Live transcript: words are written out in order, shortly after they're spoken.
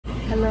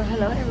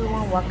Hello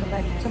everyone, welcome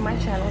back to my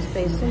channel,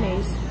 Stace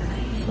Denise.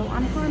 So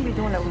I'm going to be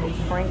doing a little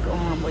prank on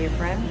my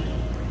boyfriend.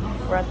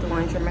 We're at the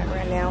laundromat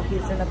right now.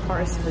 He's in the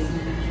car asleep.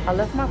 I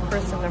left my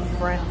purse in the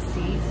front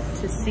seat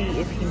to see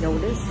if he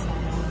noticed.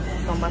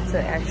 So I'm about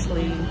to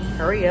actually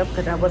hurry up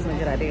because that wasn't a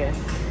good idea.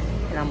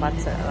 And I'm about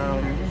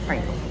to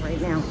prank him right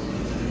now.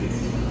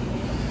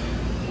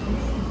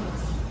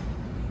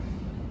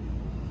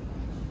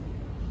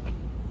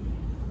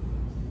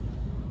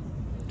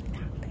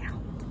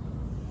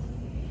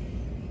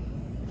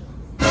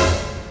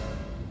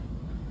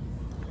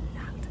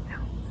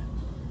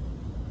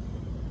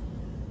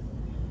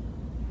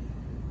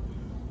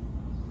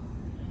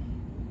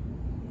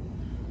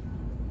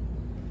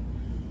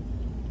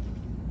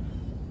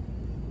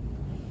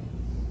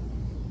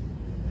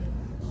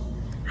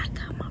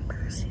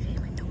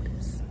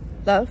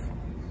 Love?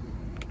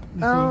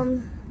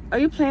 Are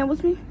you playing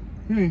with me?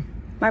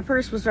 My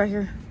purse was right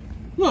here.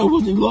 No, it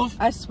wasn't, love.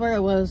 I swear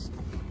it was.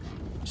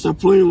 Stop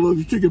playing, love.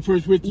 You took your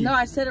purse with you. No,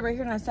 I said it right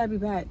here and I said I'd be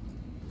back.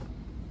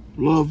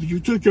 Love, you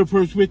took your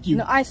purse with you.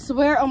 No, I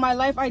swear on my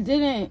life I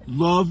didn't.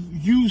 Love,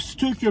 you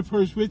took your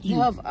purse with you.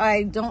 Love,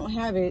 I don't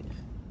have it.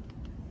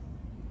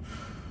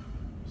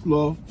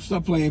 Love,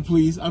 stop playing,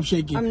 please. I'm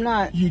shaking. I'm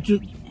not.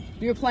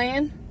 You're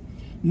playing?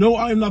 No,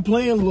 I'm not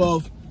playing,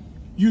 love.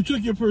 You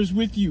took your purse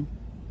with you.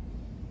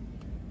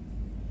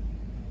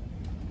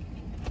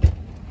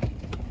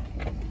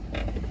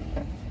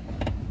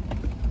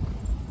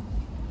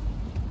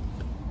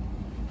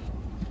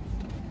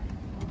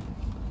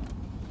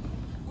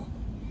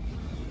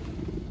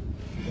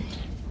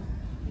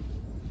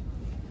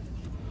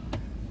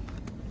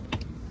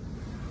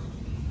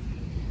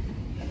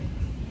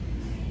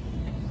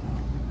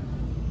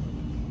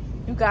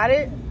 You got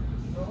it?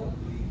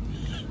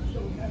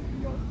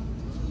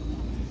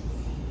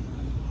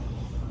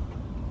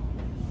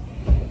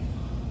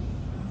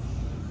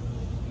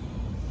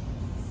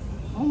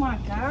 Oh my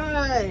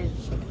gosh.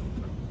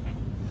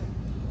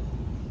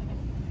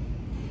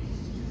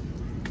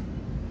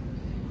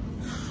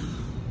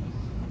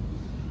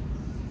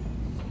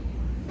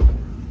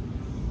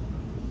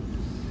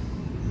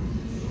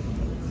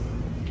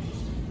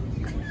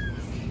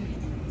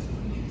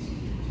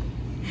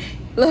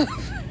 Look.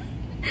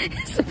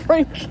 It's a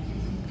prank.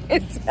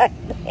 It's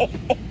happening.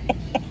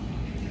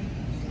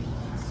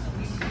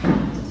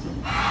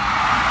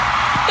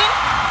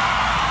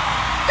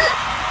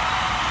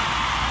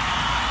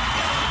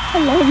 I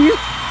love you.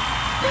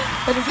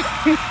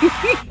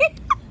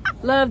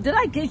 Love, did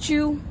I get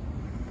you?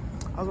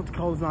 I was about to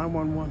call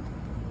 911.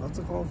 I was about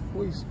to call the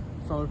police.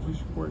 File a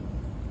police report.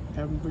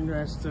 Have them bring their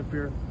asses up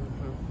here.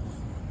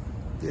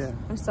 Yeah.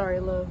 I'm sorry,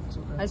 love. It's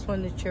okay. I just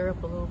wanted to cheer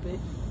up a little bit.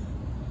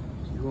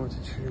 You want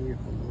to cheer me up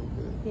a little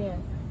bit? Yeah.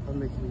 I'm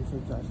making you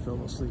think that I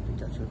fell asleep and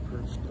got your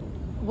purse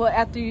stolen. Well,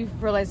 after you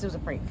realized it was a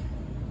prank.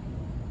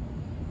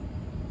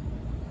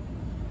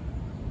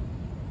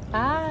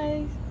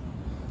 Hi.